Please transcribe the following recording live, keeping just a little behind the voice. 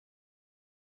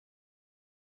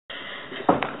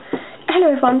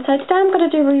Hello everyone, so today I'm going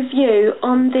to do a review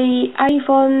on the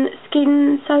Avon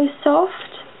Skin So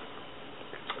Soft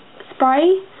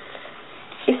spray.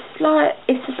 It's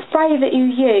a spray that you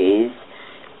use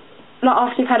like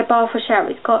after you've had a bath or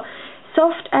shower. It's got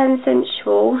soft and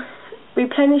sensual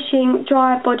replenishing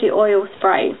dry body oil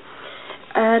spray,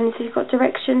 and you've got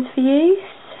directions for use.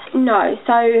 No,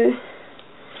 so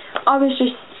I was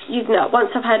just using it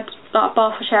once I've had like a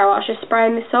bath or shower. I was just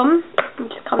spraying this on. It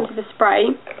just comes with a spray.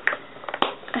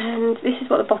 And this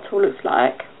is what the bottle looks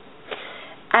like,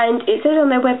 and it says on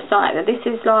their website that this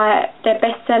is like their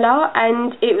bestseller,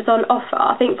 and it was on offer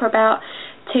I think for about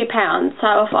 £2, so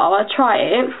I thought I'd try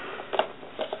it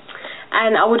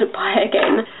and I wouldn't buy it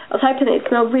again. I was hoping it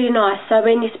smelled really nice, so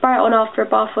when you spray it on after a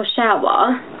bath or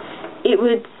shower it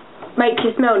would make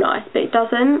you smell nice, but it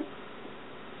doesn't.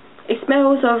 It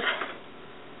smells of,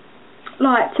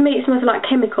 like, to me it smells like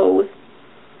chemicals.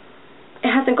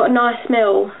 It hasn't got a nice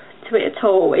smell to it at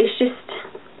all. It's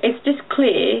just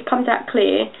clear, it comes out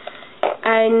clear,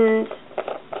 and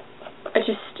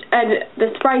the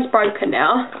spray's broken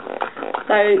now,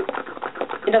 so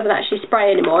it doesn't actually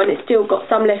spray anymore, and it's still got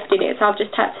some left in it, so I've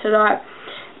just had to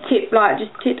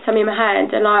just tip some in my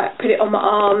hand and like put it on my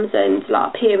arms and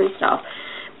like up here and stuff.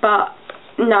 But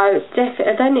no,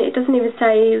 definitely it doesn't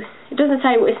say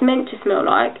what it's meant to smell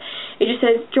like. It just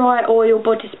says dry oil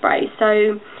body spray,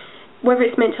 so whether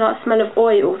it's meant to like smell of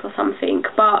oils or something,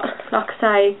 but like I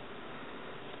say,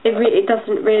 it really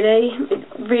doesn't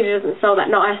smell that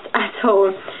nice at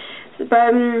all. But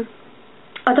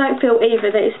I don't feel either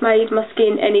that it's made my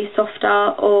skin any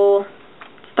softer or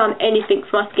done anything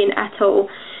for my skin at all.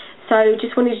 So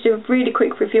just wanted to do a really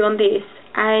quick review on this,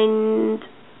 and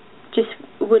just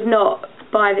would not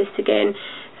buy this again.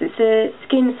 So it's a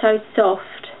Skin So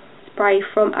Soft spray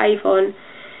from Avon.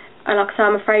 And like I say,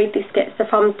 I'm afraid this gets the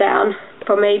thumbs down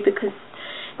from me, because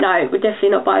no, we'll definitely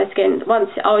not buy this again.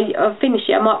 Once I'll finish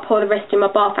it, I might pour the rest in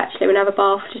my bath actually. When I have a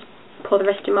bath, just pour the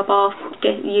rest in my bath,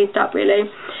 get it used up really.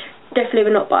 Definitely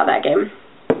will not buy that again.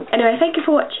 Anyway, thank you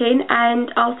for watching,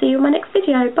 and I'll see you in my next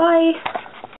video. Bye!